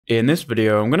In this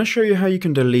video, I'm going to show you how you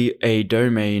can delete a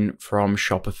domain from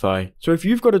Shopify. So if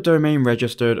you've got a domain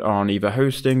registered on either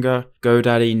Hostinger,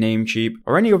 GoDaddy, Namecheap,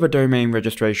 or any other domain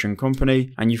registration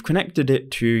company, and you've connected it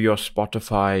to your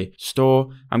Shopify store,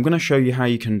 I'm going to show you how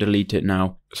you can delete it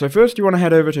now. So first you want to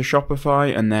head over to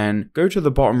Shopify and then go to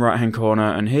the bottom right hand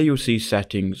corner, and here you'll see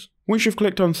settings. Once you've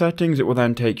clicked on settings, it will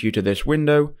then take you to this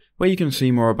window where you can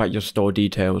see more about your store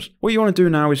details. What you want to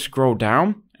do now is scroll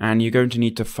down, and you're going to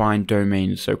need to find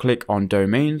domains. So click on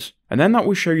domains, and then that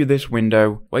will show you this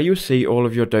window where you'll see all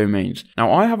of your domains.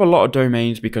 Now I have a lot of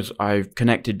domains because I've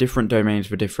connected different domains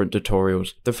for different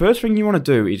tutorials. The first thing you want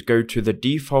to do is go to the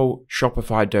default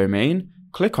Shopify domain,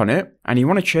 click on it, and you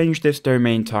want to change this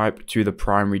domain type to the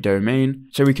primary domain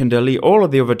so we can delete all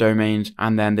of the other domains,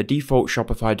 and then the default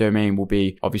Shopify domain will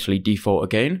be obviously default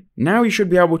again. Now you should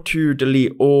be able to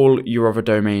delete all your other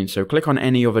domains. So click on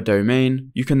any other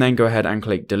domain. You can then go ahead and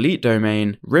click delete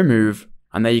domain, remove,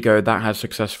 and there you go, that has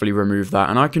successfully removed that.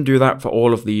 And I can do that for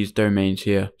all of these domains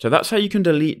here. So that's how you can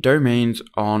delete domains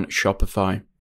on Shopify.